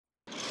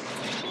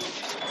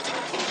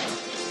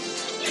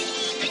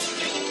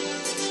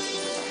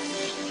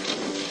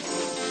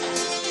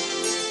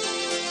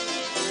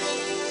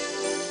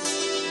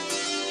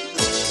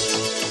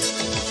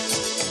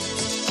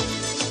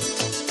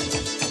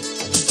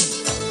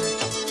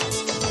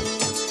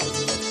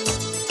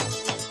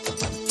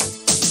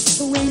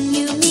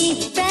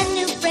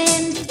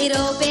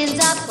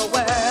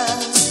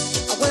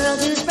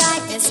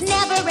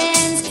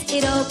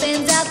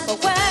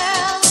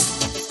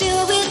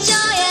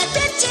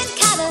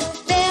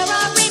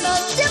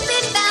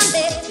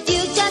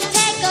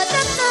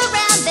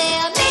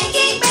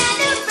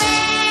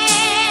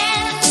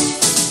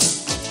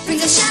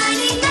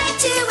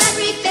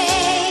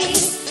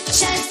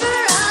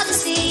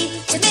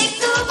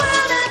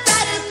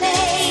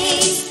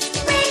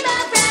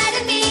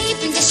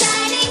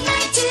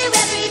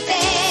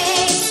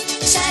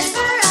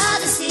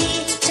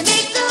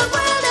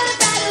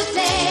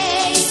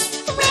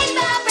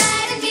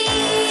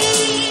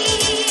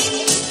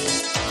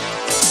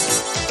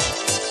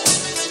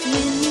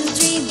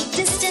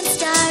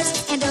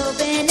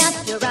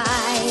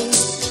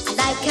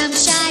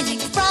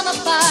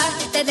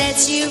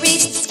lets you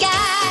reach the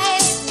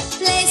skies.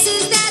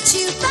 Places that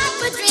you thought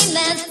were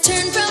dreamlands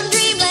turn from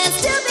dreamlands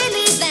to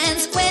believe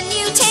lands when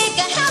you take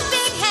a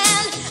helping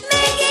hand,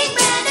 making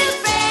brand new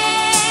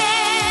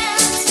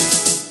friends.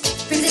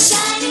 Brings a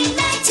shining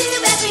light to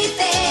every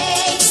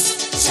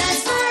face,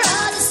 shines for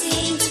all to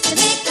see, to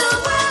make the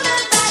world a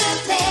brighter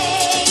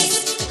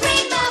place.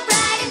 Rainbow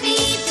Brite and Me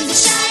brings a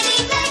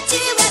shining light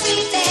to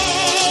every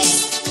face,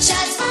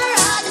 shines for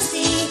all to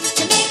see,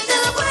 to make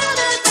the world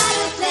a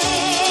brighter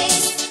place.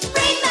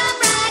 Rainbow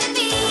Brite and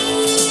Me.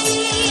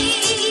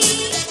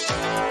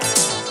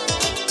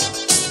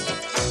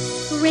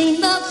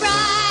 Rainbow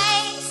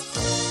Brite,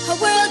 a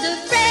world of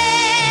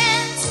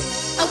friends,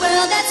 a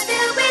world that's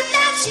filled with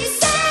love, she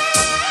said.